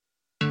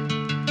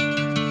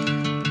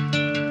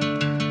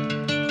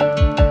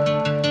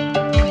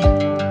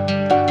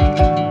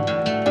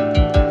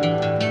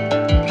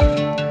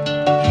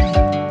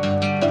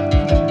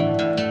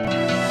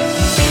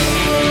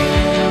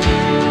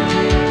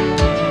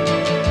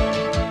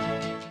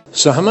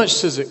So how much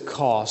does it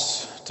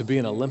cost to be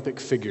an Olympic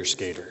figure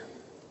skater?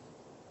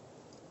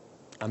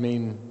 I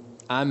mean,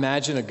 I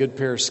imagine a good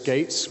pair of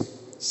skates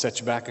set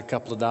you back a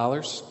couple of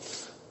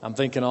dollars. I'm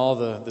thinking all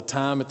the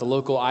time at the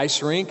local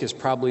ice rink is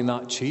probably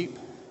not cheap.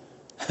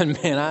 And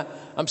man,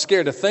 I'm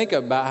scared to think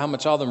about how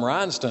much all them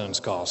rhinestones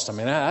cost. I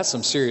mean, that's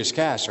some serious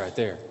cash right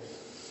there.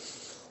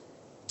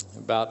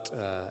 About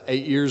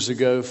 8 years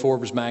ago,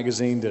 Forbes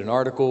magazine did an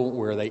article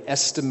where they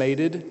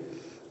estimated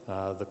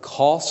the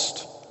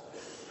cost.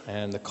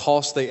 And the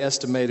cost they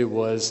estimated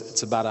was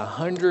it's about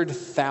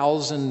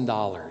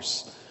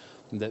 $100,000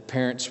 that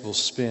parents will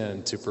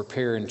spend to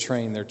prepare and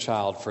train their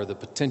child for the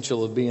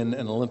potential of being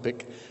an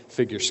Olympic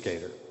figure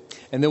skater.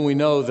 And then we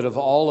know that of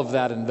all of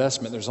that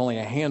investment, there's only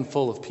a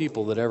handful of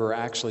people that ever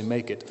actually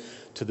make it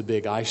to the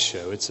big ice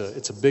show. It's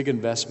a big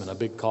investment, a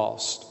big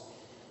cost.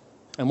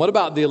 And what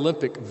about the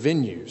Olympic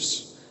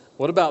venues?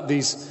 What about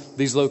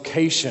these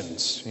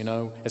locations? You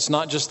know, it's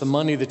not just the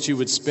money that you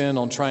would spend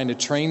on trying to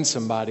train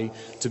somebody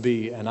to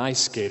be an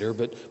ice skater,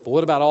 but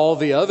what about all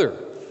the other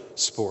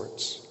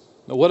sports?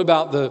 What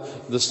about the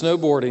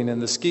snowboarding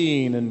and the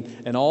skiing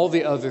and all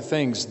the other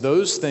things?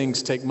 Those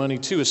things take money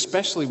too,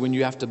 especially when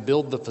you have to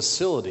build the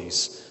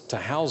facilities to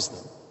house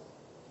them.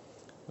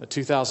 The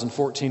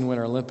 2014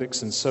 Winter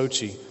Olympics in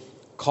Sochi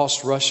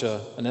cost Russia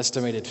an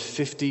estimated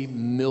 $50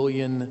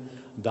 million.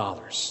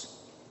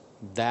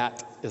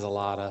 That is a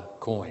lot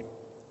of coin.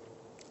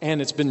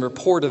 And it's been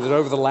reported that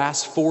over the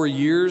last 4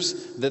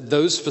 years that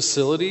those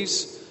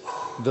facilities,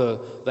 the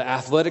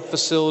athletic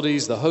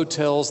facilities, the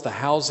hotels, the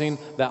housing,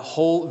 that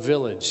whole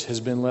village has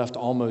been left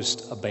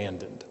almost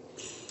abandoned,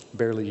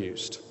 barely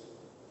used.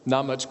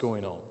 Not much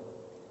going on.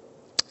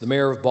 The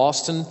mayor of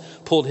Boston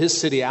pulled his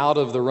city out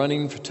of the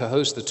running to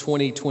host the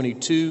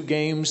 2022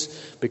 games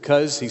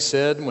because he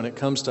said when it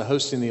comes to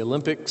hosting the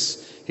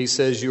Olympics, he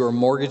says you are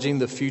mortgaging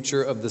the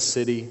future of the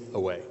city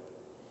away.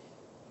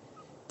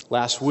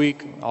 Last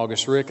week,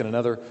 August Rick, in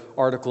another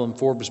article in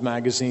Forbes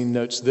magazine,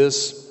 notes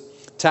this: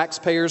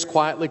 taxpayers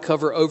quietly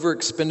cover over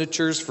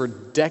expenditures for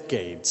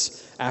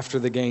decades after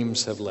the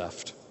games have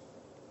left.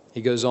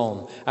 He goes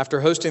on, after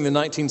hosting the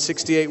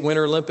 1968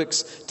 Winter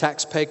Olympics,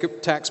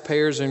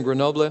 taxpayers in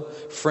Grenoble,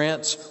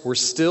 France, were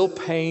still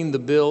paying the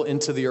bill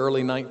into the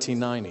early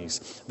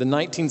 1990s. The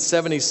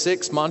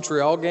 1976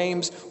 Montreal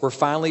Games were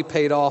finally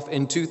paid off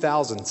in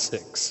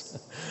 2006,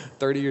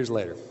 30 years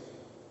later.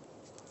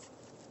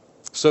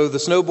 So the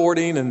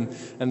snowboarding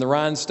and the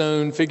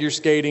rhinestone figure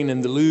skating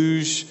and the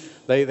luge,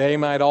 they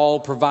might all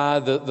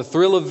provide the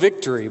thrill of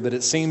victory, but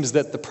it seems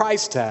that the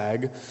price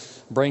tag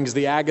brings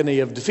the agony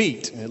of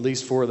defeat, at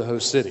least for the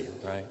host city,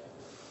 right?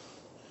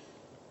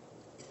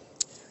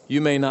 You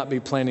may not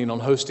be planning on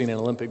hosting an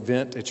Olympic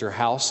event at your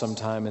house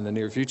sometime in the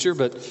near future,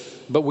 but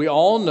we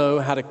all know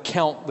how to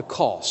count the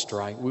cost,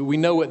 right? We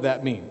know what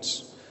that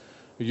means.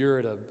 You're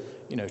at a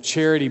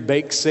charity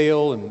bake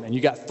sale and you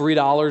got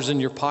 $3 in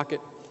your pocket,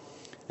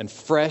 and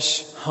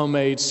fresh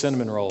homemade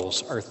cinnamon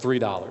rolls are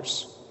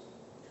 $3.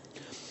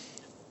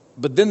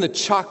 But then the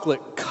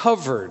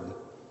chocolate-covered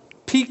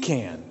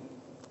pecan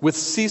with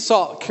sea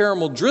salt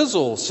caramel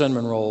drizzle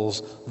cinnamon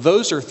rolls,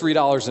 those are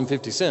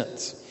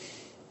 $3.50.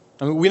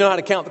 I mean, we know how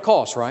to count the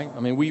cost, right? I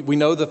mean, we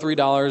know the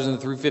 $3 and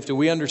the $3.50.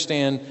 We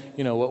understand,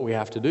 what we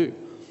have to do.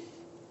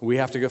 We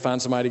have to go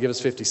find somebody to give us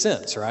 50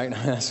 cents, right?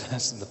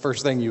 That's the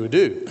first thing you would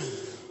do.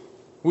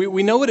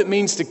 We know what it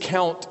means to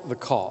count the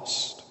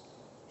cost.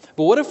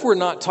 But what if we're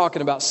not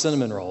talking about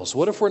cinnamon rolls?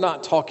 What if we're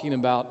not talking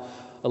about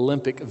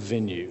Olympic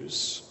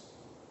venues?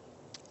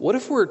 What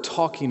if we're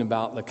talking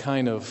about the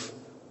kind of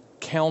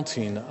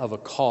counting of a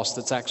cost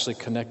that's actually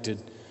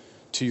connected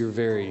to your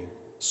very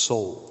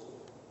soul?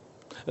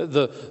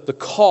 The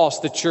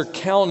cost that you're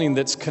counting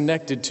that's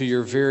connected to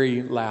your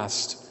very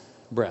last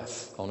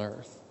breath on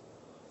earth.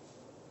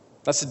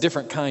 That's a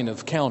different kind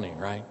of counting,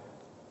 right?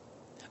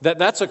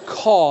 That's a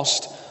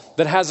cost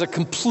that has a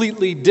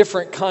completely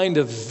different kind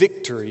of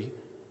victory,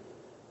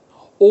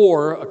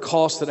 or a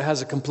cost that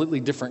has a completely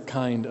different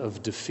kind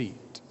of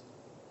defeat.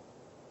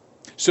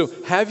 So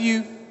have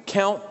you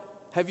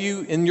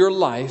in your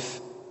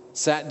life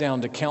sat down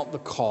to count the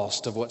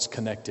cost of what's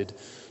connected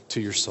to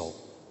your soul?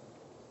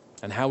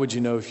 And how would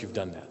you know if you've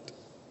done that?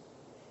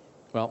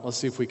 Well, let's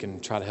see if we can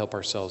try to help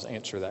ourselves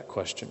answer that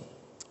question.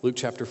 Luke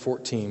chapter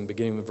 14,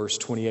 beginning with verse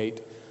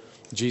 28,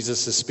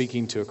 Jesus is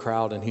speaking to a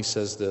crowd and he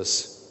says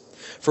this: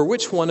 "For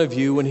which one of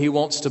you, when he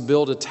wants to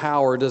build a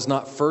tower, does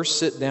not first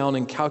sit down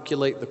and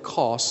calculate the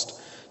cost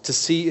to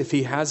see if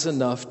he has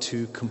enough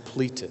to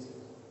complete it?"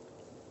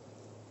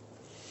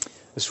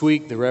 This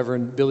week, the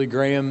Reverend Billy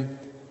Graham,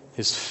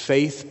 his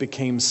faith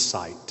became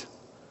sight.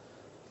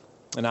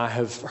 And I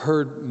have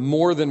heard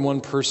more than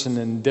one person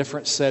in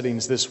different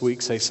settings this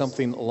week say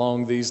something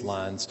along these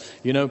lines.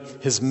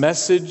 His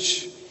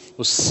message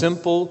was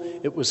simple,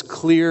 it was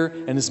clear,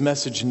 and his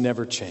message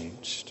never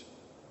changed.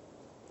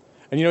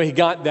 And he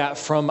got that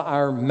from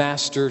our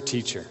master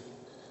teacher.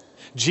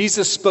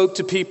 Jesus spoke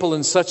to people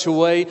in such a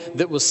way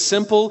that was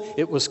simple,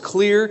 it was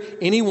clear.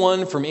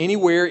 Anyone from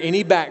anywhere,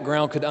 any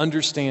background could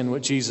understand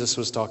what Jesus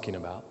was talking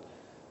about.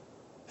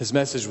 His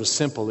message was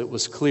simple, it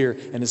was clear,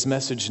 and his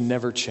message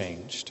never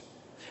changed.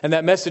 And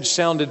that message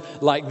sounded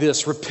like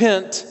this: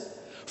 repent,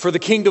 for the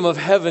kingdom of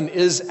heaven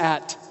is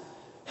at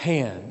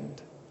hand.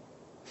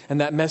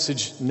 And that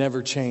message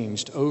never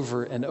changed.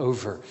 Over and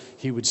over,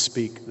 he would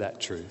speak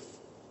that truth.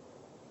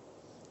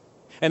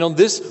 And on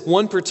this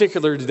one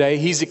particular day,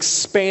 he's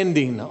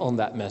expanding on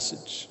that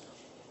message.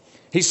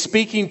 He's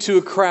speaking to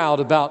a crowd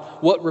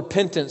about what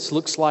repentance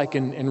looks like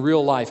in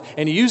real life.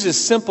 And he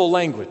uses simple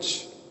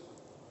language.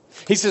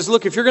 He says,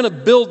 look, if you're going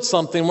to build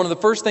something, one of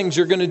the first things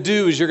you're going to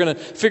do is you're going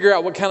to figure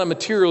out what kind of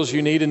materials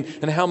you need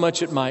and how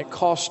much it might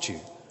cost you.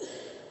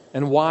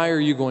 And why are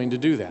you going to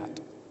do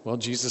that? Well,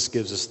 Jesus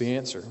gives us the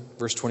answer.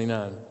 Verse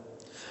 29.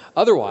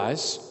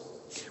 Otherwise,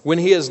 when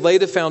he has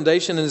laid a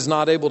foundation and is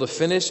not able to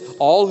finish,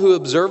 all who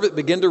observe it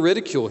begin to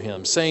ridicule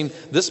him, saying,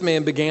 this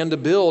man began to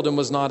build and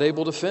was not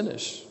able to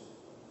finish.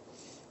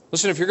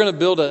 Listen, if you're going to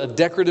build a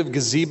decorative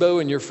gazebo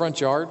in your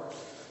front yard,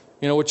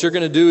 what you're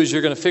going to do is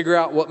you're going to figure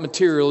out what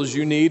materials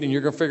you need and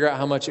you're going to figure out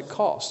how much it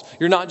costs.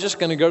 You're not just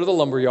going to go to the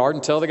lumber yard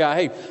and tell the guy,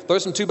 hey, throw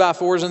some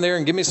 2x4s in there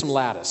and give me some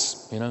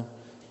lattice,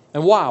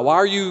 And why? Why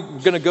are you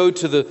going to go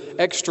to the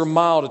extra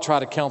mile to try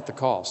to count the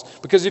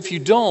cost? Because if you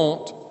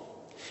don't,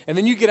 and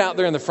then you get out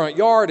there in the front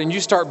yard and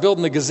you start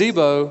building the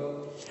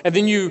gazebo, and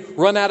then you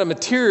run out of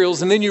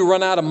materials, and then you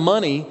run out of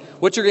money,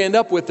 what you're going to end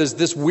up with is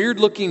this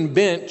weird-looking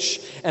bench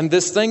and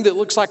this thing that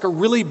looks like a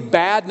really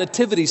bad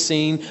nativity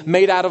scene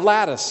made out of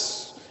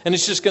lattice. And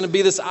it's just going to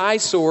be this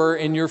eyesore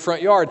in your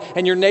front yard.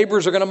 And your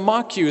neighbors are going to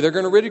mock you. They're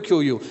going to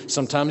ridicule you.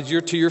 Sometimes you're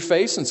to your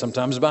face and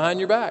sometimes behind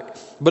your back.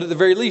 But at the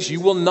very least,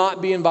 you will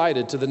not be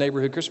invited to the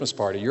neighborhood Christmas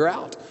party. You're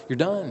out. You're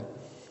done.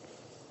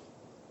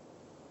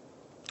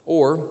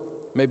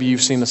 Or maybe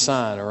you've seen a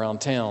sign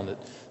around town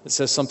that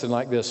says something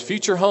like this: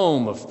 future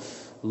home of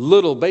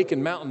Little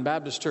Bacon Mountain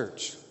Baptist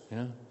Church.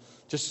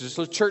 Just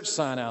a church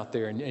sign out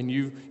there, and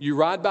you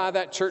ride by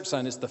that church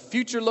sign. It's the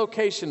future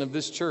location of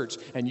this church,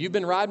 and you've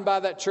been riding by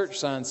that church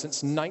sign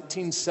since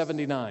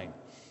 1979,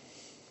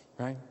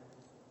 right?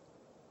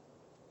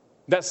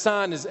 That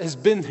sign has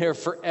been there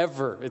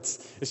forever.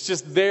 It's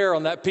just there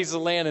on that piece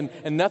of land,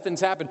 and nothing's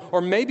happened. Or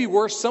maybe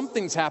worse,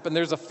 something's happened.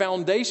 There's a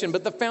foundation,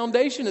 but the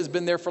foundation has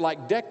been there for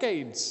like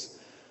decades.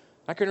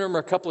 I can remember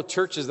a couple of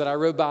churches that I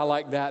rode by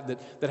like that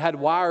had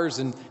wires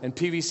and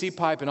PVC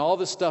pipe and all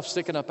this stuff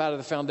sticking up out of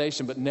the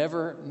foundation, but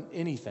never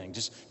anything.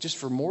 Just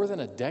for more than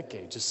a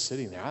decade, just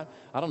sitting there.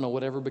 I don't know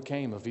what ever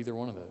became of either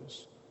one of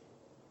those.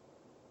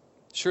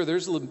 Sure,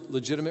 there's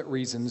legitimate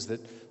reasons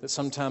that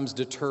sometimes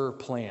deter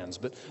plans,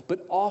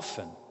 but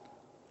often,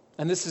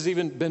 and this has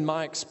even been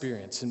my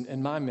experience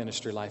in my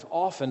ministry life,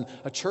 often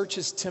a church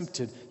is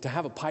tempted to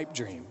have a pipe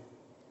dream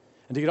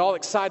and to get all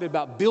excited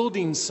about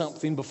building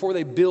something before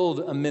they build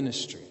a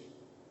ministry.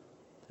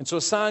 And so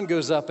a sign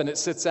goes up and it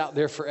sits out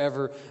there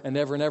forever and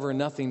ever and ever, and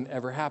nothing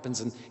ever happens.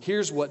 And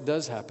here's what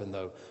does happen,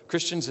 though.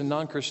 Christians and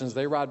non-Christians,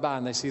 they ride by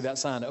and they see that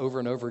sign over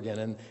and over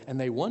again, and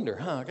they wonder,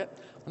 I wonder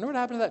what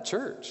happened to that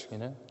church,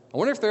 I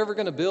wonder if they're ever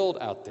going to build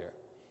out there.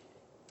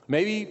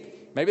 Maybe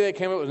they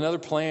came up with another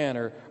plan,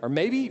 or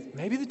maybe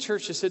the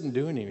church just isn't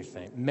doing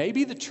anything.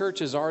 Maybe the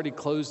church has already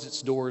closed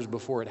its doors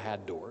before it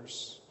had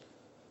doors.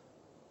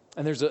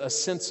 And there's a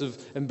sense of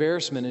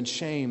embarrassment and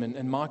shame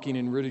and mocking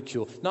and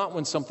ridicule, not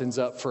when something's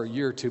up for a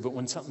year or two, but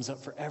when something's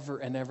up forever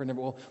and ever and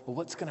ever. Well,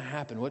 what's going to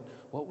happen?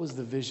 What was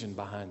the vision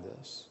behind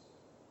this?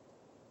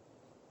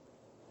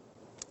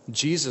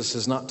 Jesus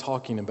is not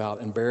talking about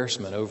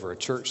embarrassment over a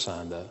church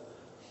sign, though.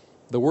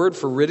 The word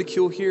for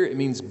ridicule here, it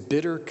means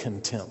bitter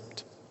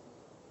contempt.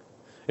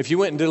 If you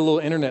went and did a little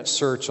internet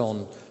search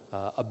on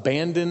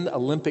abandoned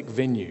Olympic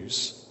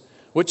venues,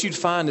 what you'd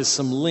find is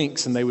some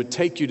links, and they would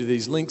take you to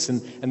these links,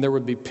 and there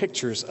would be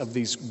pictures of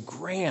these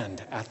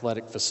grand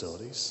athletic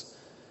facilities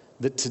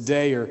that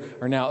today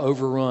are now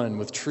overrun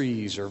with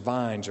trees or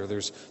vines, or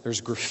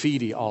there's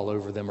graffiti all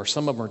over them, or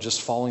some of them are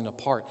just falling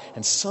apart.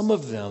 And some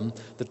of them,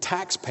 the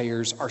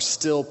taxpayers are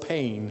still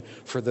paying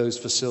for those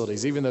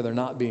facilities, even though they're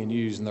not being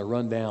used and they're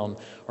run down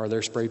or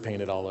they're spray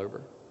painted all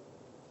over.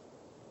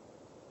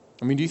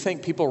 I mean, do you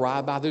think people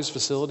ride by those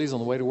facilities on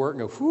the way to work and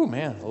go, whew,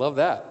 man, I love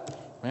that.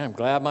 Man, I'm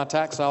glad my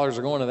tax dollars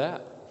are going to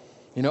that.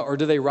 Or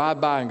do they ride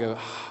by and go,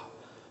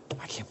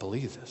 I can't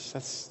believe this.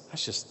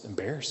 That's just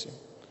embarrassing.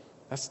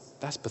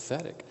 That's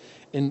pathetic.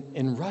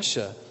 In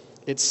Russia,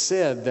 it's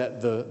said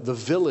that the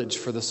village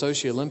for the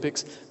Sochi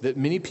Olympics, that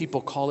many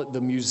people call it the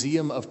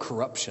Museum of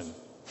Corruption.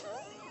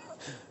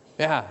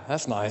 Yeah,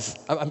 that's nice.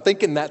 I'm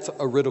thinking that's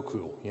a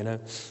ridicule,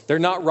 They're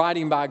not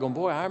riding by going,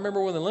 boy, I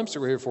remember when the Olympics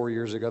were here 4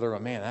 years ago. They're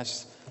going, man,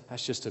 that's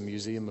just a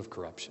museum of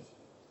corruption.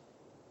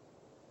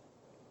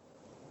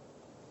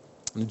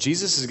 And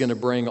Jesus is going to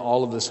bring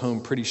all of this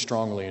home pretty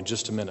strongly in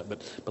just a minute,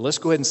 but let's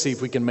go ahead and see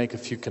if we can make a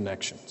few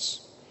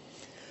connections.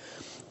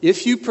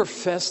 If you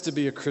profess to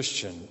be a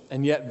Christian,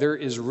 and yet there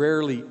is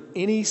rarely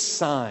any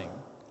sign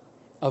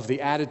of the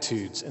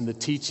attitudes and the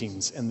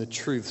teachings and the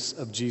truths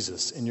of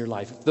Jesus in your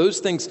life, if those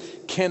things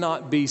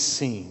cannot be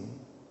seen,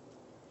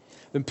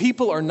 then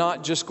people are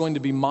not just going to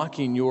be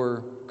mocking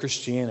your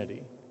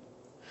Christianity.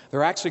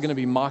 They're actually going to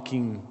be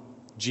mocking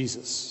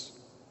Jesus.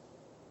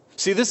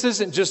 See, this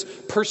isn't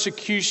just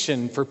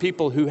persecution for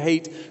people who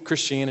hate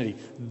Christianity.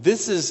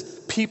 This is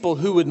people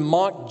who would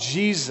mock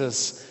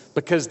Jesus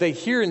because they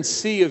hear and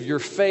see of your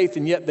faith,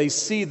 and yet they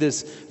see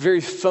this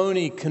very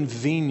phony,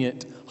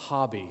 convenient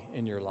hobby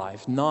in your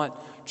life,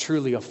 not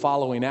truly a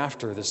following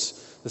after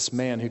this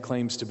man who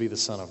claims to be the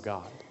Son of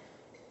God,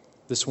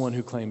 this one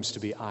who claims to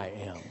be I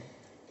am.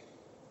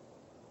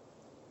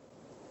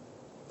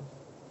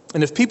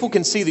 And if people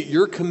can see that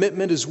your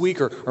commitment is weak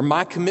or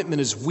my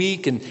commitment is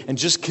weak and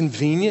just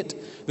convenient,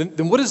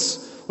 then what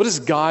is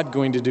God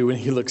going to do when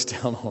he looks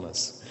down on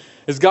us?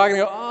 Is God going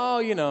to go, oh,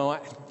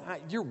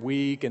 you're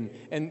weak and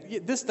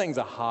this thing's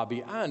a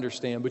hobby, I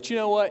understand, but you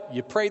know what?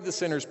 You prayed the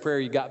sinner's prayer,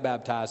 you got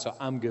baptized, so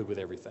I'm good with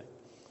everything.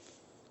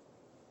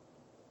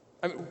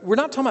 I mean, we're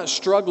not talking about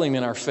struggling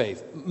in our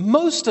faith.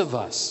 Most of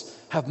us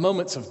have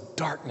moments of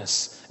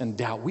darkness and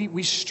doubt.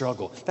 We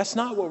struggle. That's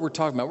not what we're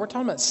talking about. We're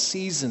talking about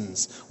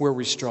seasons where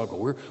we struggle.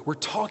 We're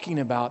talking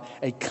about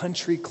a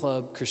country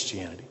club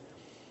Christianity.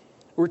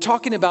 We're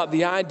talking about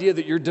the idea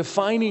that you're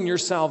defining your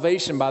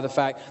salvation by the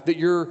fact that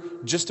you're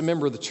just a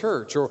member of the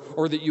church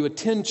or that you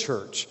attend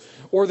church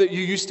or that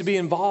you used to be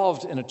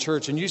involved in a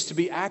church and used to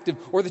be active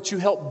or that you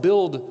helped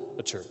build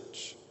a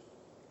church.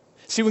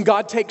 See, when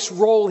God takes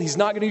roll, he's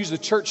not going to use the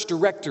church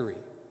directory.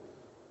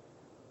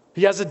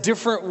 He has a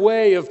different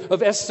way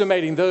of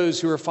estimating those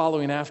who are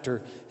following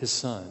after his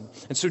Son.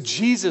 And so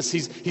Jesus,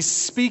 he's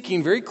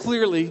speaking very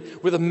clearly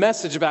with a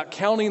message about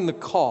counting the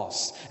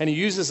costs. And he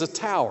uses a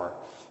tower.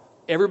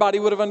 Everybody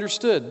would have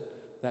understood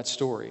that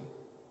story.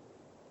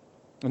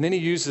 And then he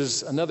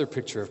uses another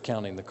picture of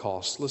counting the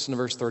cost. Listen to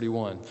verse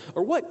 31.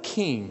 Or what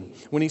king,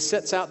 when he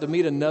sets out to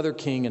meet another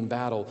king in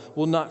battle,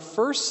 will not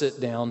first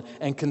sit down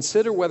and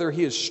consider whether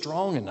he is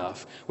strong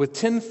enough with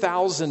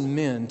 10,000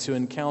 men to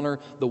encounter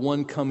the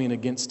one coming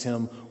against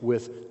him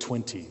with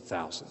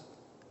 20,000?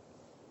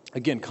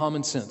 Again,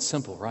 common sense,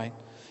 simple, right?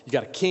 You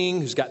got a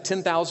king who's got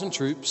 10,000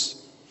 troops,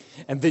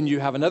 and then you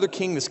have another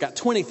king that's got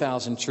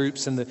 20,000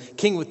 troops, and the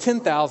king with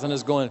 10,000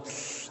 is going,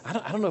 I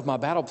don't know if my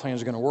battle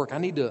plans are going to work. I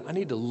need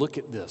to look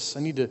at this. I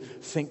need to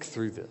think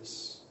through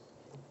this.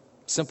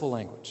 Simple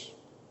language.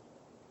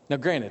 Now,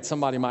 granted,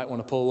 somebody might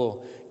want to pull a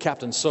little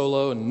Captain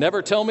Solo and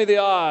never tell me the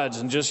odds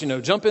and just,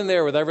 jump in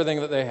there with everything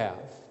that they have.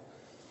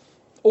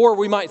 Or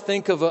we might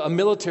think of a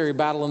military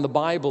battle in the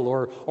Bible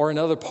or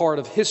another part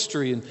of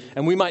history,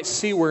 and we might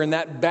see where in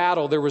that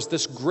battle there was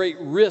this great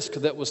risk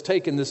that was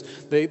taken.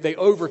 They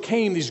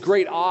overcame these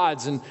great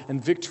odds and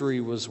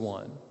victory was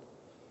won.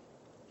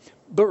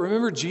 But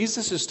remember,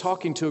 Jesus is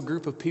talking to a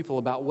group of people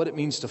about what it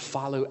means to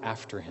follow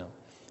after him.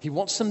 He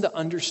wants them to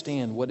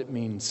understand what it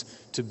means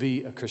to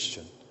be a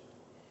Christian.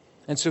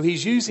 And so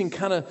he's using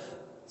kind of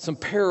some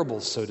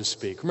parables, so to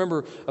speak.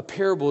 Remember, a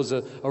parable is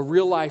a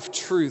real-life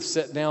truth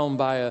set down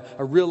by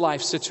a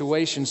real-life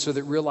situation so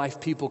that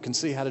real-life people can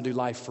see how to do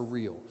life for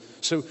real.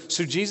 So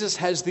Jesus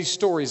has these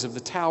stories of the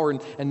tower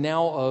and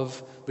now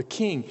of the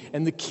king.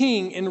 And the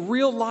king in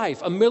real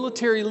life, a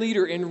military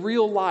leader in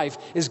real life,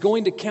 is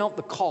going to count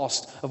the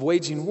cost of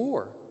waging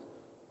war.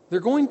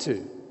 They're going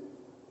to.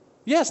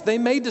 Yes, they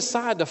may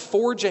decide to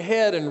forge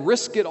ahead and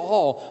risk it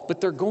all, but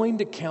they're going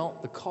to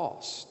count the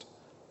cost.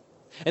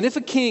 And if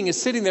a king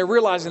is sitting there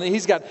realizing that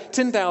he's got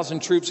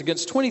 10,000 troops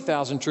against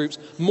 20,000 troops,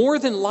 more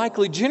than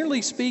likely,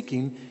 generally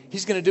speaking,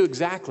 he's going to do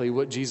exactly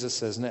what Jesus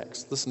says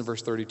next. Listen to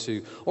verse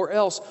 32. Or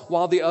else,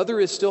 while the other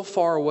is still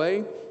far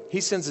away, he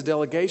sends a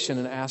delegation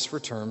and asks for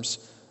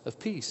terms of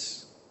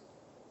peace.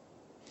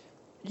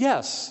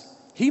 Yes,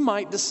 he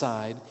might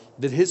decide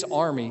that his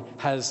army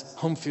has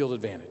home field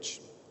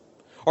advantage.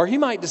 Or he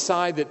might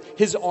decide that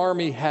his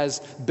army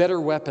has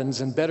better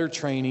weapons and better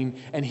training,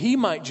 and he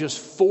might just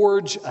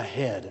forge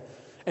ahead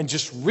and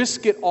just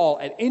risk it all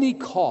at any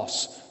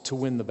cost to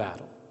win the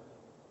battle.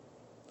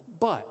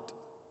 But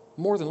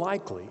more than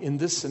likely, in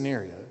this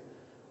scenario,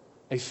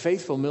 a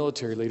faithful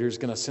military leader is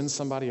going to send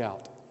somebody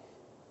out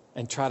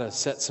and try to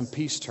set some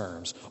peace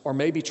terms, or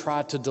maybe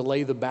try to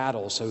delay the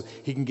battle so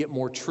he can get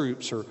more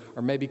troops, or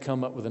maybe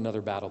come up with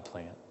another battle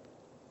plan.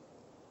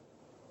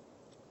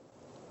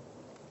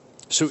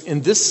 So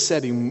in this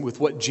setting, with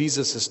what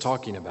Jesus is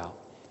talking about,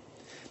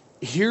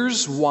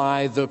 here's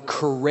why the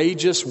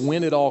courageous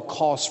win at all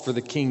costs for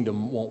the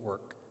kingdom won't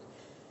work.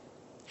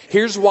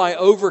 Here's why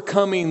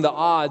overcoming the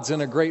odds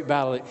in a great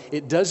battle,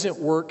 it doesn't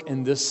work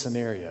in this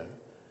scenario.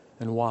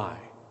 And why?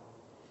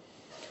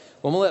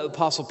 Well, I'm going to let the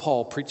Apostle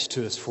Paul preach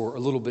to us for a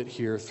little bit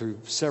here through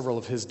several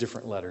of his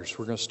different letters.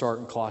 We're going to start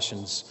in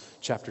Colossians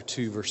chapter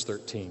 2, verse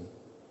 13.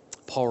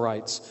 Paul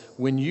writes,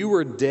 "When you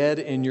were dead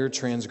in your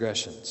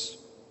transgressions."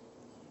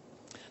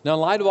 Now, in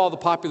light of all the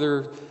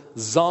popular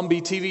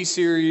zombie TV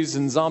series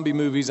and zombie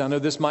movies, I know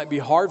this might be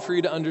hard for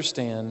you to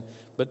understand,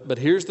 but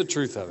here's the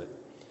truth of it.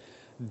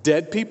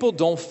 Dead people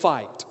don't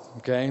fight,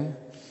 okay?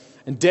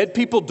 And dead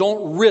people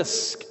don't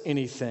risk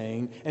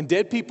anything, and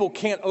dead people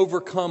can't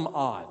overcome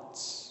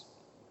odds.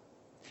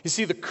 You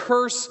see, the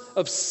curse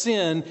of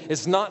sin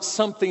is not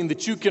something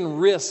that you can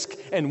risk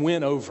and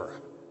win over.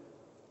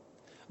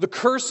 The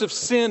curse of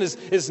sin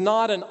is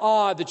not an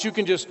odd that you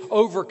can just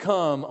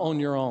overcome on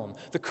your own.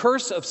 The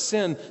curse of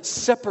sin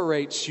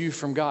separates you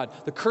from God.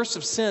 The curse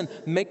of sin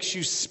makes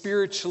you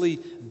spiritually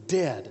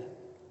dead.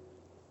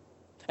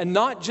 And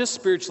not just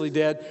spiritually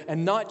dead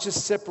and not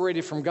just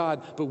separated from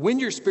God, but when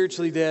you're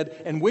spiritually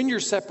dead and when you're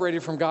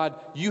separated from God,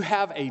 you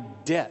have a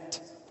debt.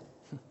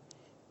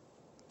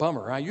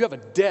 Bummer, right? You have a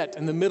debt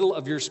in the middle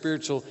of your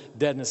spiritual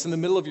deadness, in the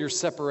middle of your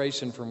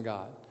separation from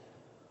God.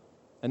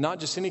 And not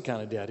just any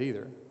kind of debt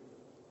either.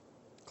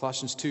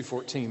 Colossians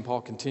 2:14,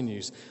 Paul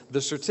continues,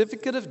 the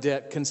certificate of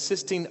debt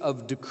consisting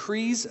of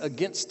decrees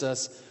against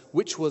us,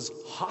 which was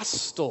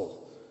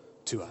hostile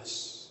to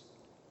us.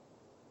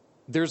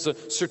 There's a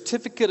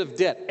certificate of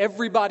debt.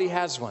 Everybody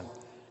has one.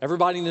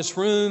 Everybody in this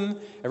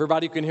room,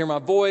 everybody who can hear my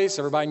voice,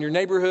 everybody in your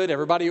neighborhood,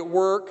 everybody at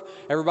work,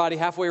 everybody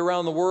halfway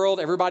around the world,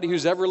 everybody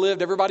who's ever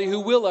lived, everybody who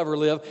will ever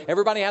live,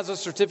 everybody has a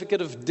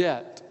certificate of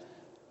debt.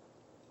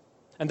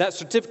 And that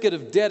certificate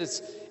of debt,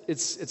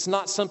 it's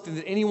not something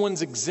that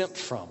anyone's exempt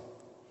from.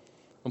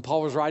 When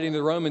Paul was writing to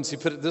the Romans, he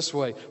put it this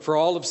way, for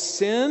all have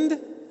sinned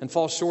and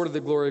fall short of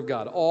the glory of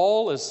God.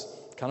 All is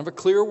kind of a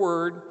clear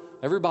word.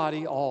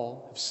 Everybody,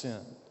 all have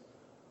sinned.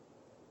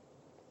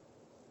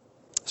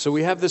 So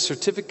we have this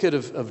certificate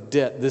of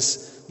debt,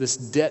 this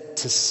debt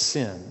to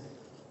sin.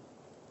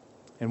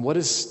 And what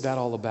is that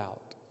all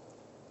about?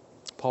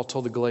 Paul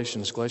told the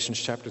Galatians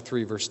chapter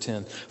 3, verse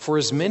 10, for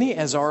as many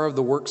as are of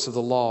the works of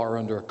the law are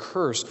under a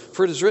curse.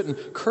 For it is written,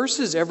 cursed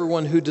is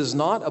everyone who does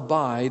not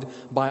abide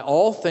by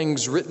all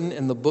things written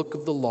in the book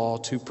of the law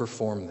to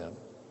perform them.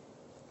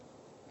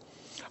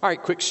 All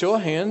right, quick show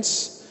of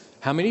hands.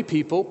 How many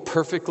people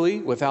perfectly,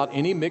 without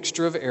any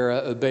mixture of error,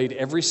 obeyed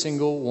every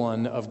single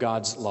one of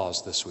God's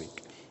laws this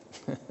week?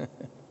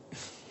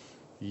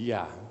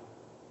 Yeah.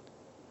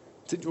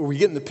 Are we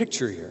getting the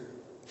picture here?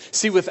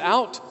 See,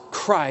 without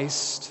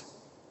Christ,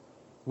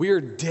 we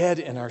are dead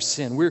in our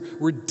sin.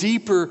 We're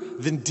deeper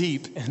than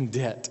deep in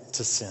debt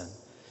to sin.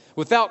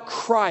 Without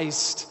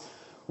Christ,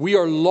 we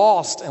are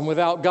lost and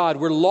without God.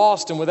 We're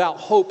lost and without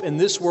hope in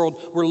this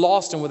world. We're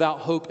lost and without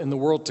hope in the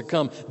world to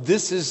come.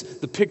 This is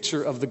the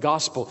picture of the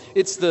gospel.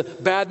 It's the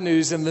bad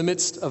news in the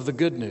midst of the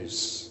good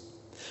news.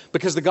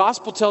 Because the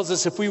gospel tells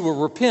us if we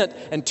will repent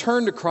and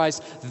turn to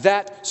Christ,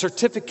 that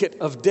certificate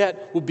of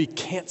debt will be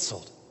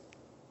canceled.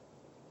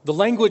 The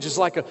language is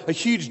like a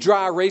huge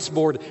dry erase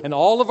board, and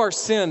all of our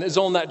sin is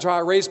on that dry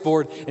erase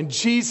board, and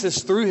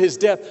Jesus, through his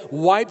death,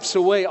 wipes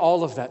away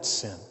all of that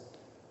sin.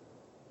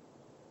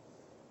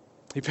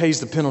 He pays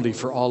the penalty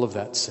for all of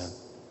that sin.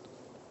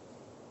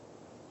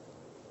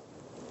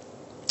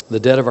 The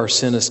debt of our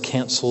sin is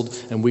canceled,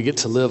 and we get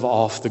to live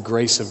off the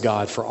grace of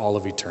God for all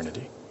of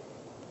eternity.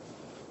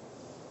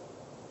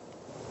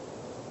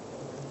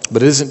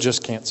 But it isn't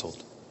just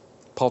canceled.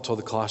 Paul told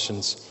the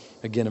Colossians,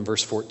 again in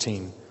verse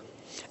 14,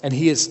 and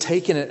he has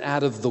taken it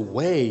out of the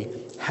way,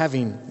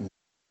 having...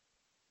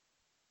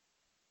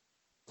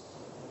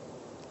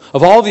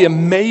 Of all the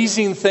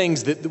amazing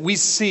things that we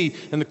see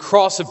in the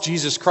cross of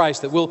Jesus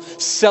Christ that we'll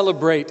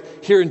celebrate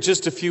here in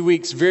just a few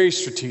weeks very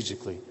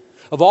strategically.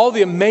 Of all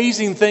the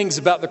amazing things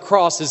about the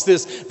cross is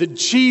this, that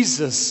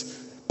Jesus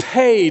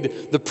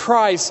paid the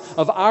price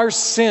of our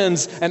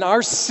sins, and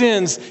our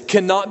sins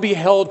cannot be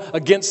held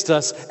against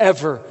us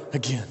ever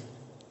again.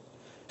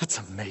 That's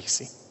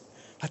amazing.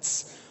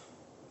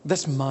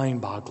 That's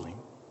mind-boggling.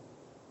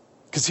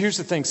 Because here's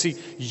the thing. See,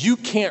 you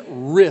can't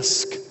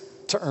risk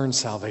to earn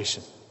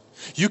salvation.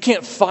 You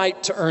can't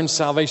fight to earn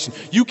salvation.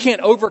 You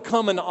can't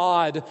overcome an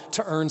odd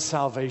to earn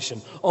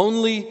salvation.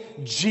 Only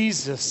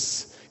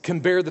Jesus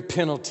can bear the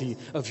penalty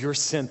of your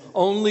sin.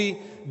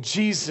 Only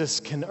Jesus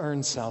can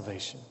earn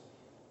salvation.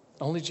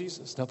 Only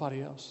Jesus,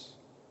 nobody else.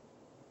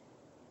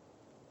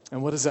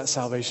 And what does that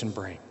salvation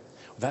bring?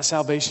 Well, that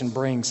salvation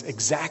brings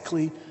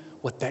exactly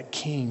what that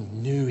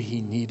king knew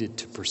he needed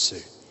to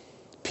pursue.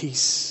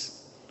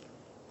 Peace.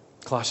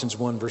 Colossians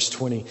 1 verse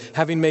 20.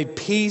 Having made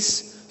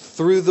peace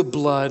through the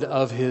blood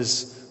of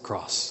his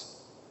cross.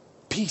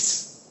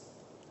 Peace.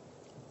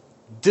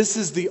 This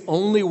is the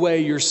only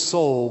way your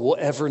soul will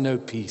ever know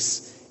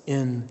peace,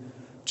 in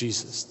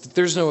Jesus.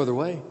 There's no other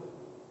way.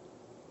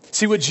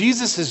 See, what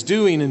Jesus is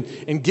doing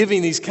in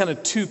giving these kind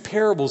of two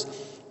parables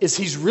is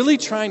he's really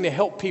trying to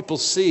help people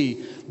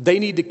see they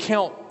need to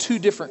count two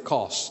different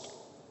costs.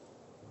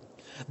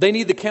 They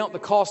need to count the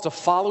cost of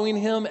following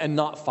him and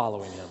not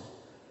following him.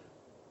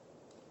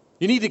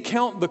 You need to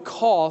count the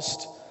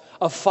cost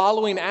of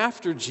following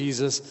after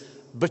Jesus,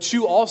 but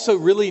you also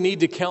really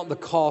need to count the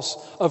cost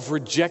of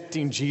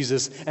rejecting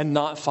Jesus and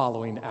not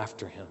following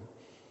after him.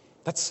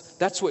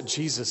 That's what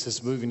Jesus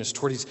is moving us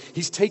toward.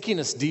 He's taking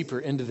us deeper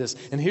into this.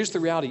 And here's the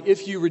reality.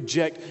 If you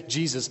reject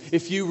Jesus,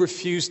 if you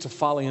refuse to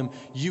follow him,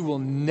 you will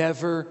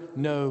never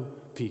know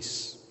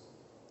peace.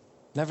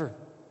 Never.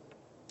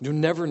 You'll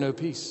never know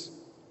peace.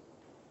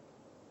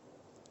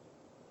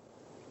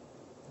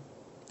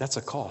 That's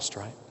a cost,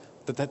 right?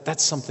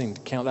 That's something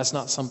to count. That's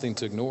not something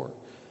to ignore.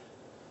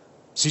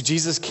 See,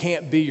 Jesus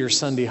can't be your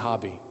Sunday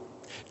hobby.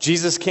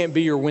 Jesus can't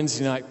be your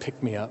Wednesday night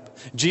pick-me-up.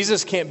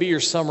 Jesus can't be your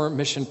summer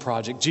mission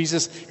project.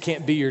 Jesus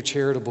can't be your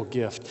charitable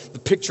gift. The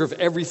picture of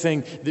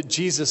everything that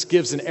Jesus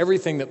gives and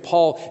everything that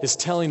Paul is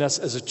telling us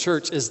as a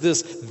church is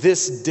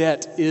this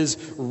debt is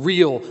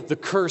real. The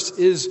curse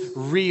is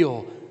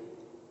real.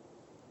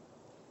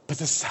 But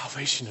the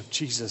salvation of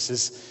Jesus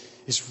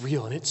is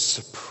real, and it's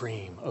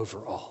supreme over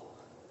all.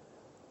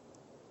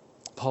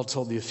 Paul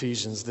told the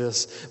Ephesians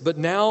this, "But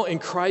now in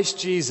Christ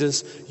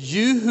Jesus,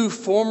 you who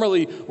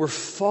formerly were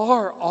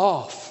far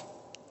off,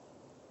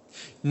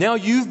 now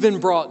you've been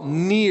brought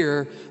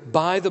near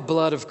by the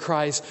blood of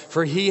Christ,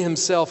 for he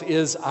himself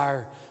is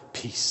our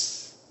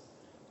peace."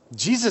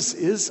 Jesus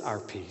is our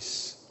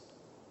peace.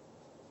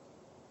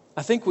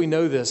 I think we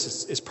know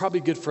this. It's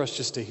probably good for us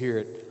just to hear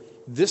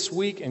it. This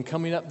week and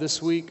coming up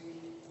this week,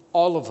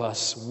 all of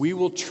us, we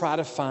will try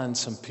to find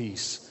some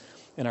peace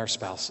in our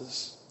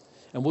spouses.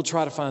 And we'll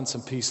try to find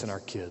some peace in our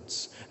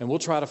kids. And we'll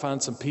try to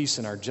find some peace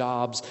in our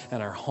jobs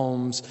and our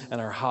homes and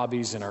our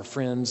hobbies and our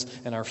friends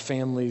and our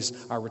families,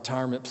 our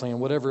retirement plan,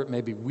 whatever it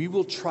may be. We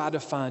will try to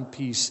find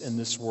peace in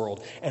this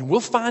world. And we'll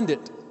find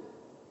it.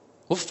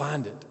 We'll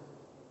find it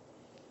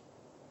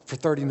for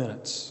 30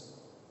 minutes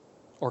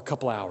or a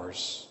couple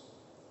hours,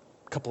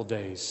 a couple of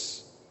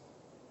days.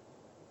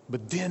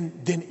 But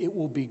then it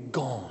will be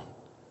gone,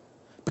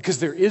 because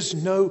there is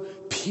no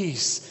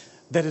peace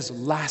that is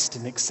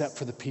lasting except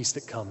for the peace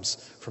that comes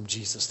from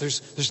Jesus.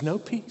 There's no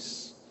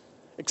peace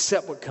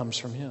except what comes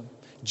from him.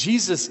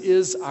 Jesus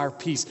is our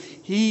peace.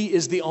 He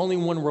is the only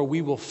one where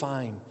we will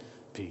find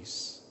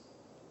peace.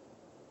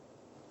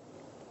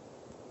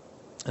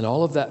 And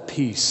all of that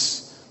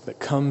peace that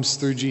comes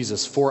through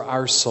Jesus for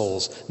our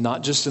souls,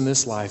 not just in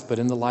this life, but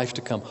in the life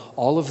to come,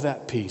 all of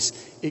that peace,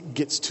 it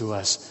gets to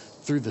us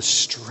through the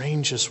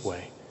strangest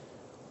way.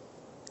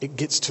 It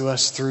gets to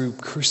us through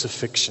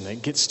crucifixion.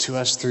 It gets to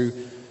us through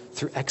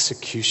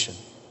execution.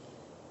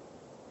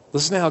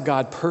 Listen to how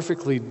God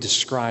perfectly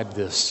described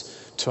this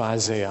to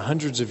Isaiah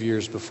hundreds of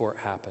years before it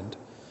happened.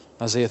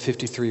 Isaiah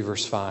 53,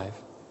 verse 5.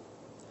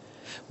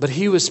 "But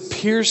he was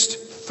pierced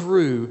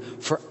through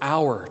for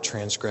our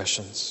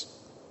transgressions.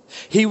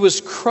 He was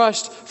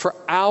crushed for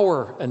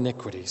our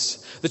iniquities.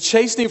 The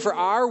chastening for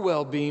our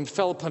well-being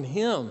fell upon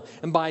him,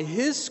 and by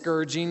his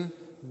scourging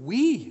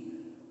we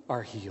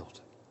are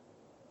healed."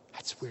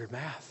 That's weird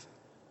math.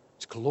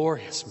 It's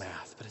glorious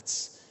math, but it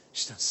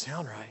just doesn't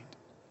sound right.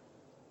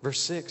 Verse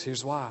 6,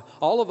 here's why.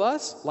 "All of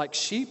us, like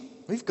sheep,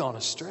 we've gone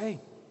astray.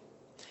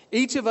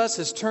 Each of us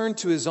has turned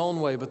to his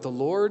own way, but the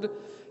Lord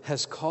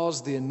has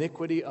caused the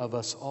iniquity of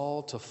us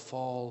all to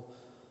fall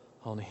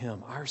on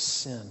him." Our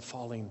sin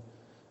falling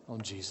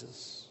on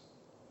Jesus.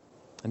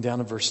 And down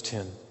in verse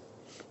 10,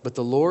 "But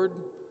the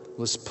Lord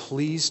was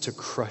pleased to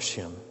crush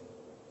him."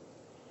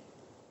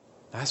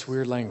 That's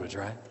weird language,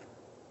 right?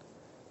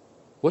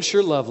 What's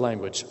your love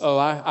language? Oh,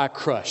 I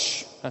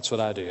crush. That's what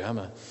I do.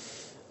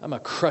 I'm a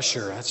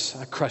crusher.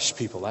 I crush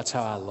people. That's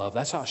how I love.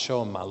 That's how I show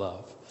them my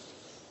love.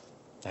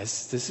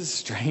 This is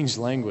strange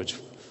language.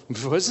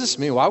 What does this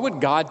mean? Why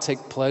would God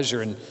take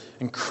pleasure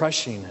in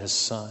crushing his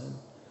son?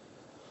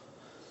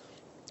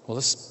 Well,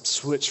 let's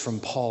switch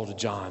from Paul to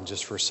John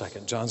just for a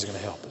second. John's going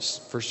to help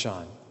us. 1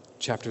 John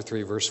chapter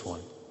 3, verse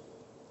 1.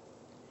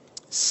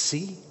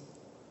 See?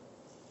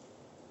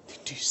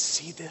 Do you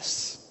see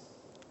this?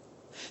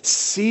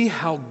 See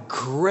how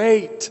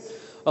great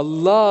a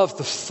love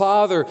the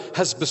Father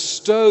has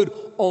bestowed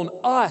on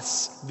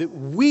us, that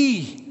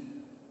we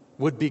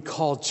would be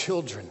called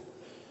children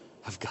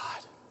of God.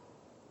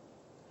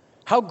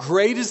 How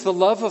great is the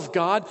love of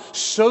God?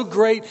 So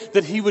great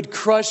that he would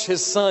crush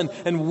his son.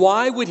 And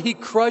why would he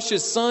crush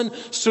his son?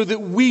 So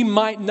that we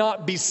might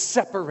not be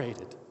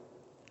separated.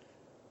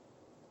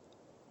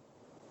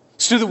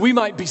 So that we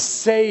might be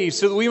saved,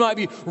 so that we might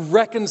be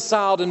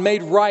reconciled and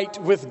made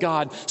right with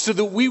God, so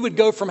that we would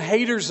go from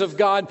haters of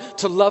God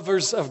to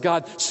lovers of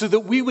God, so that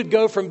we would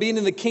go from being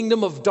in the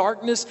kingdom of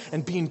darkness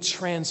and being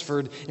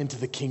transferred into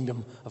the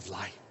kingdom of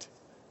light.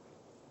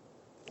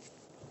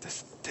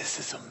 This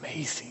is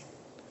amazing.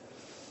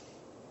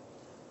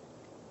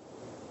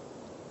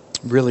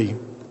 Really,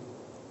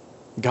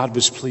 God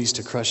was pleased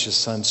to crush his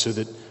son so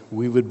that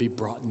we would be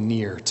brought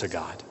near to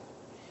God.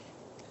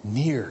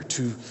 Near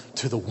to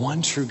the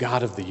one true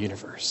God of the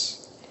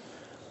universe.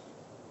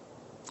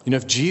 You know,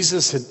 if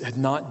Jesus had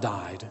not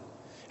died,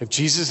 if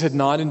Jesus had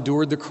not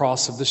endured the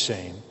cross of the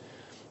shame,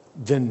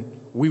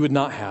 then we would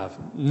not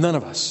have, none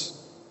of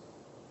us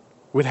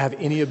would have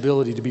any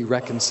ability to be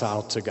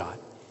reconciled to God.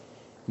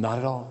 Not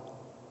at all.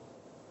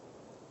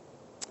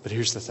 But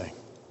here's the thing.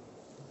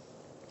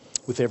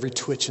 With every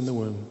twitch in the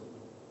womb,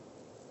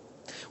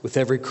 with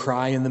every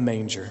cry in the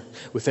manger,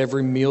 with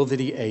every meal that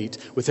he ate,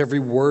 with every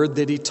word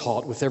that he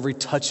taught, with every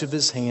touch of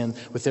his hand,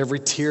 with every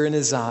tear in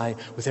his eye,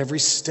 with every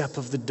step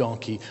of the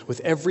donkey, with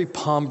every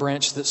palm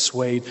branch that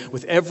swayed,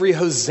 with every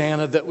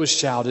hosanna that was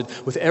shouted,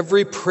 with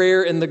every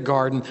prayer in the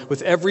garden,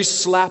 with every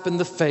slap in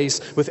the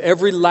face, with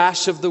every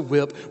lash of the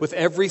whip, with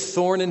every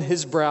thorn in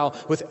his brow,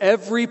 with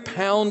every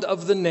pound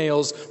of the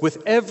nails,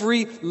 with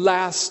every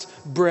last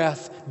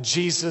breath,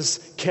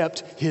 Jesus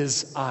kept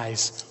his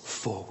eyes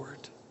forward.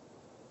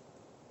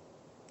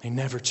 He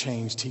never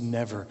changed. He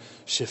never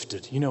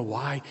shifted. You know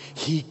why?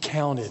 He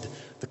counted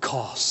the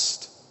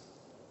cost.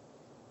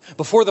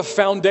 Before the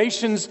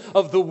foundations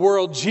of the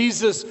world,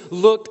 Jesus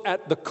looked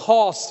at the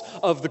cost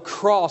of the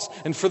cross.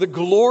 And for the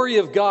glory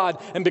of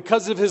God, and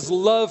because of his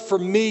love for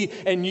me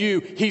and you,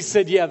 he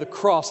said, yeah, the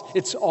cross,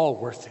 it's all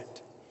worth it.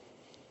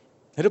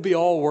 It'll be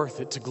all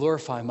worth it to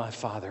glorify my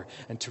Father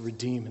and to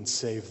redeem and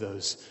save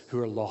those who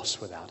are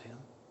lost without him.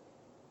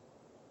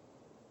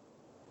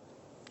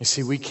 You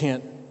see, we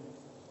can't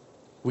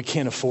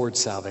afford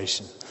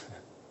salvation.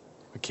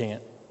 We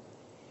can't.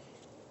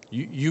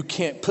 You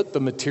can't put the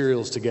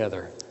materials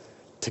together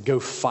to go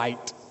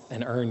fight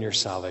and earn your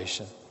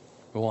salvation.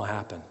 It won't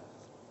happen.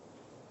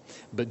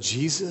 But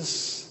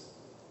Jesus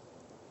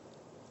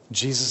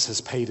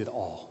has paid it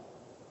all.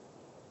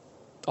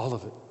 All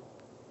of it.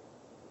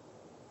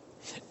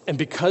 And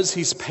because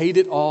he's paid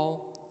it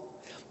all,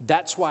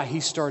 that's why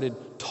he started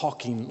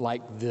talking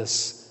like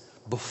this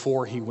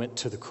before he went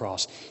to the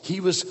cross. He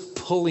was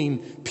pulling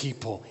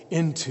people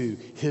into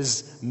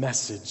his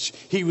message.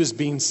 He was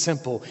being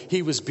simple.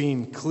 He was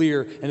being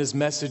clear, and his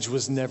message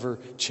was never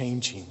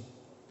changing.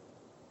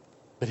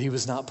 But he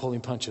was not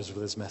pulling punches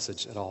with his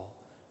message at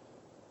all.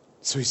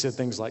 So he said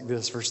things like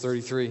this, verse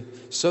 33,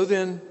 "So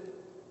then,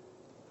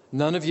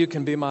 none of you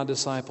can be my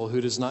disciple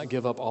who does not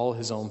give up all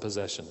his own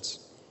possessions."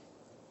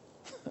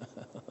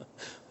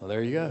 Well,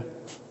 there you go.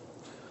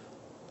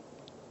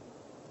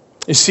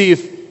 You see,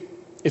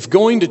 if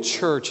going to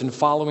church and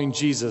following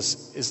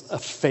Jesus is a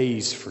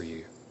phase for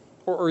you,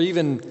 or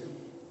even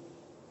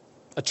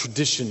a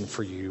tradition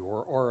for you,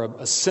 or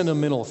a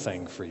sentimental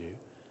thing for you,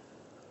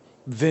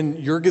 then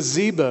your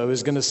gazebo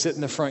is going to sit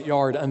in the front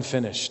yard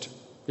unfinished.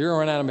 You're going to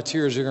run out of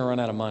materials, you're going to run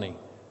out of money.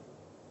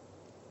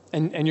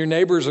 And your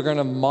neighbors are going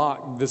to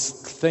mock this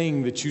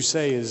thing that you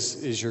say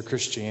is your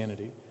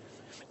Christianity.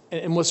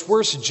 And what's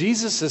worse,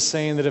 Jesus is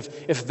saying that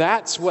if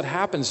that's what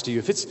happens to you,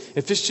 if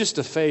it's just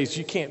a phase,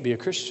 you can't be a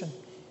Christian.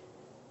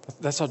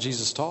 That's how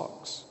Jesus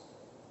talks.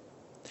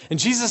 And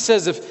Jesus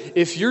says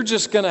if you're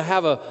just going to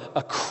have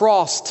a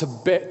cross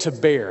to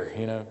bear,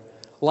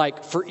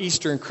 like for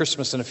Easter and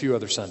Christmas and a few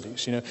other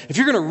Sundays, if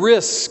you're going to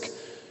risk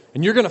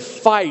and you're going to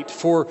fight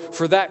for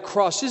that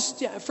cross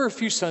just for a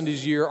few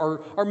Sundays a year,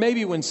 or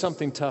maybe when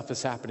something tough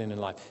is happening in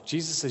life,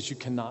 Jesus says you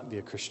cannot be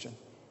a Christian.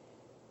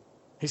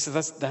 He said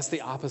that's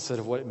the opposite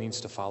of what it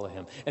means to follow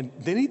him. And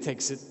then he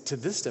takes it to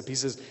this step. He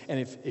says, and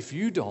if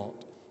you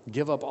don't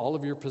give up all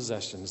of your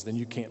possessions, then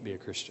you can't be a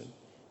Christian.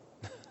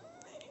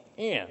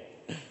 Man.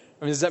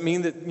 I mean, does that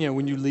mean that,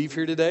 when you leave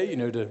here today,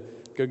 to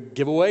go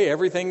give away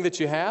everything that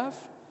you have?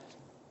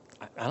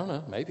 I don't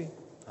know, maybe.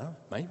 I don't know,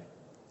 maybe.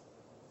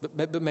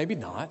 But maybe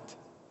not.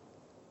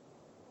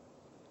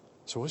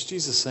 So what's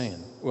Jesus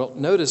saying? Well,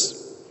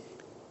 notice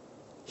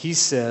he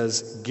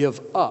says give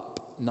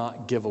up,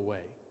 not give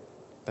away.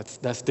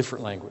 That's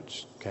different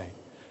language, okay?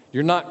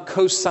 You're not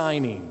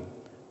co-signing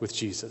with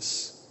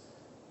Jesus.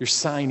 You're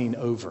signing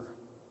over.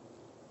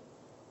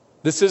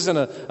 This isn't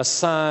a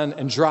sign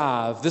and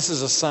drive. This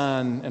is a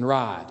sign and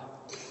ride.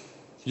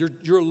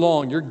 You're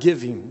along. You're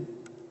giving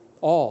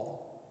all.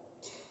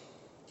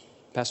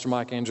 Pastor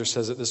Mike Andrews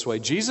says it this way: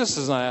 Jesus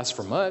does not ask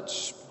for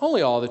much,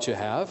 only all that you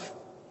have.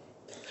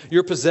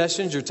 Your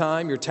possessions, your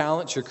time, your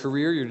talents, your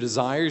career, your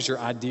desires, your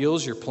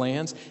ideals, your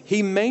plans.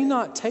 He may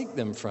not take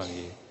them from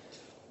you,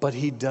 but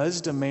he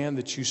does demand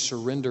that you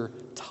surrender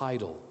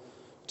title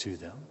to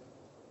them.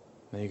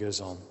 And he goes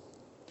on.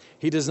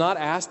 He does not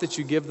ask that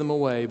you give them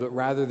away, but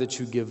rather that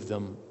you give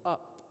them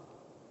up.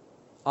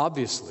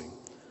 Obviously,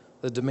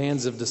 the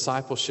demands of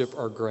discipleship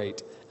are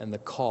great, and the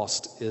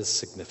cost is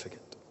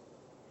significant.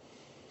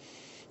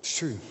 It's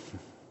true.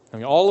 I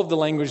mean, all of the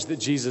language that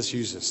Jesus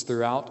uses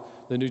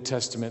throughout the New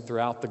Testament,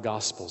 throughout the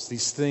Gospels,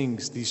 these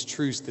things, these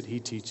truths that he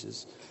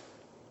teaches,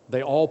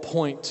 they all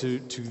point to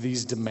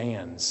these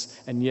demands.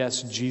 And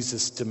yes,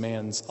 Jesus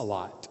demands a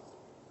lot.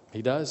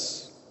 He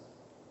does.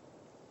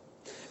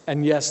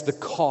 And yes, the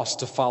cost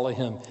to follow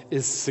him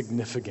is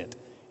significant.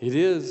 It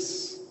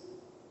is.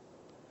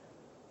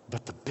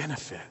 But the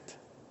benefit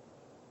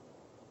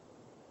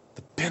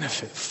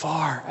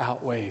far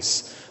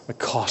outweighs the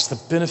cost. The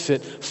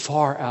benefit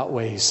far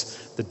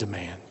outweighs the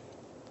demand.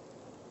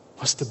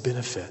 What's the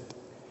benefit?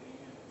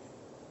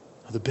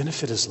 The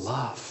benefit is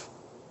love.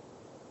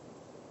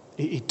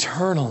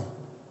 Eternal,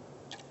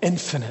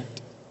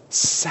 infinite,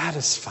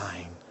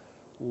 satisfying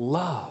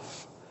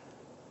love.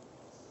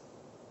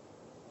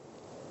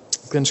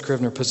 Glenn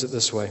Scrivener puts it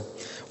this way: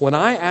 when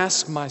I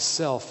ask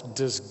myself,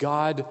 does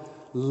God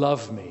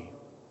love me?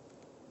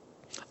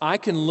 I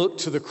can look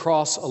to the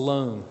cross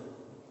alone.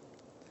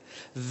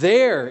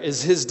 There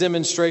is his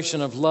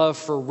demonstration of love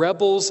for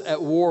rebels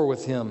at war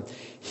with him.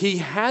 He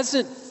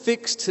hasn't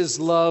fixed his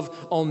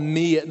love on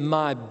me at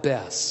my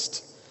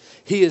best.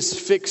 He has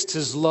fixed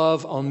his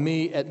love on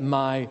me at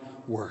my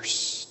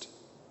worst.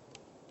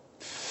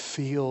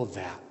 Feel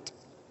that.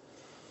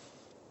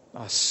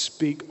 I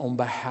speak on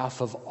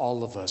behalf of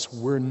all of us.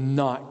 We're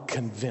not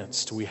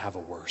convinced we have a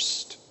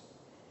worst.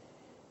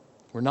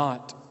 We're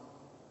not.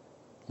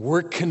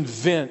 We're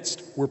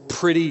convinced we're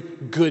pretty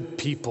good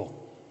people.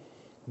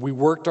 We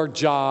worked our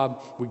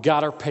job, we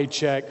got our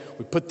paycheck,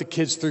 we put the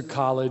kids through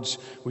college,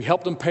 we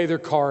helped them pay their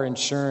car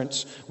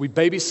insurance, we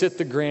babysit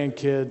the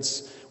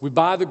grandkids, we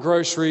buy the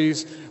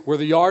groceries, we're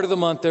the yard of the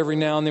month every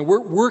now and then.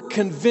 We're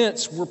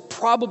convinced we're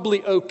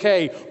probably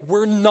okay.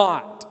 We're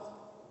not.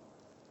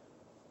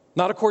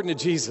 Not according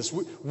to Jesus.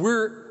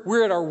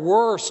 We're at our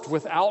worst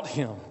without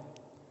him.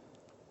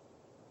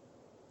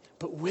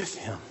 But with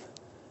him,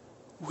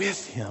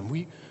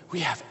 we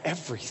have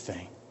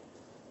everything.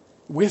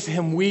 With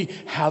him, we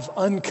have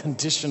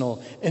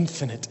unconditional,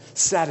 infinite,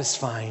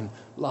 satisfying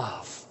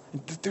love.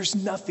 There's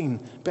nothing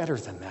better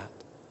than that.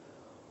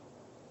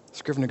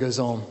 Scrivener goes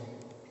on.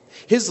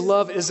 His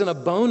love isn't a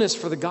bonus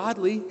for the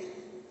godly.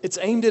 It's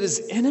aimed at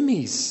his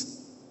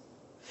enemies.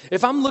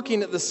 If I'm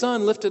looking at the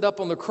Son lifted up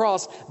on the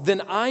cross,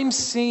 then I'm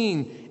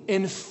seeing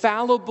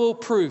infallible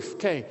proof.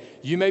 Okay,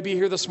 you may be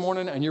here this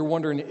morning and you're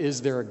wondering,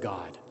 is there a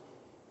God?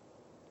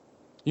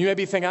 You may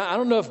be thinking, I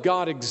don't know if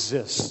God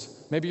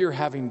exists. Maybe you're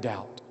having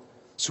doubt.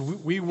 So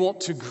we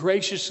want to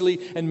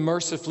graciously and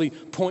mercifully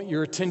point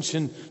your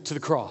attention to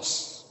the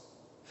cross.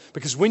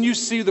 Because when you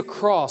see the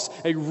cross,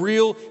 a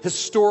real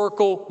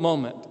historical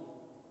moment,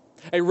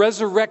 a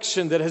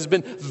resurrection that has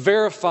been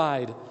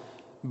verified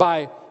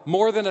by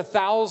more than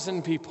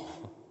 1,000 people.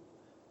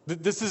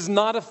 This is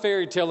not a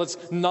fairy tale.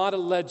 It's not a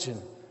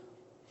legend.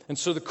 And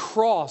so the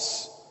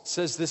cross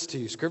says this to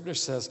you. Scrivener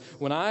says,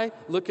 when I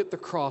look at the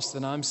cross,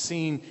 then I'm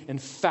seeing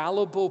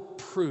infallible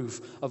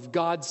proof of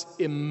God's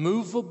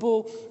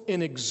immovable,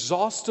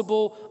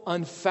 inexhaustible,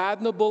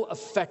 unfathomable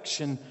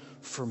affection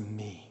for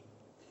me.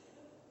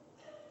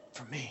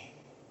 For me.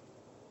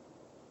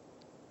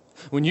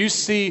 When you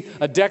see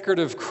a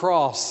decorative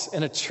cross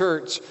in a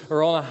church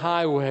or on a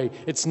highway,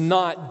 it's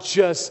not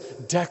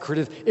just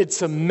decorative.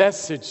 It's a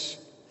message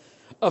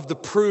of the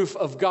proof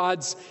of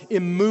God's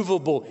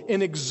immovable,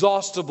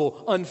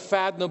 inexhaustible,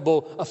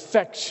 unfathomable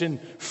affection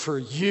for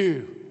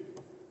you.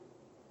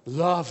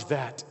 Love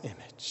that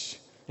image.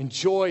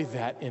 Enjoy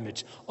that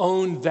image.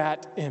 Own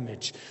that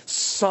image.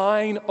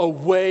 Sign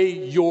away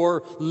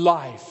your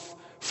life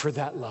for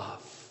that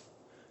love.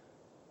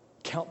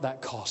 Count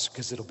that cost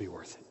because it'll be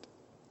worth it.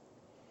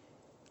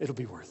 It'll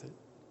be worth it.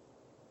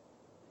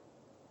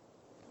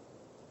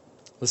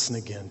 Listen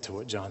again to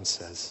what John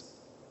says.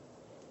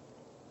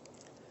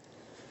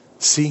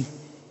 See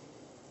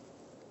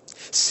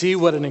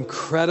what an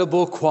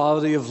incredible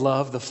quality of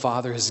love the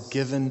Father has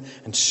given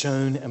and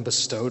shown and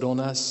bestowed on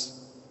us.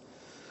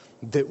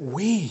 That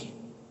we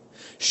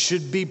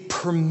should be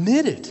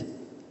permitted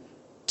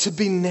to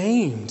be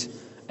named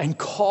and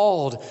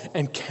called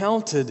and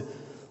counted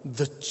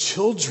the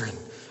children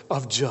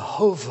of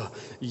Jehovah,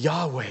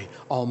 Yahweh,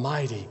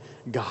 Almighty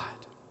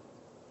God.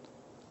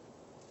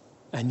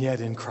 And yet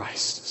in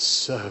Christ,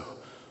 so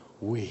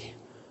we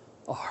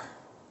are.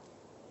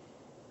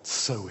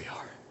 So we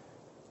are.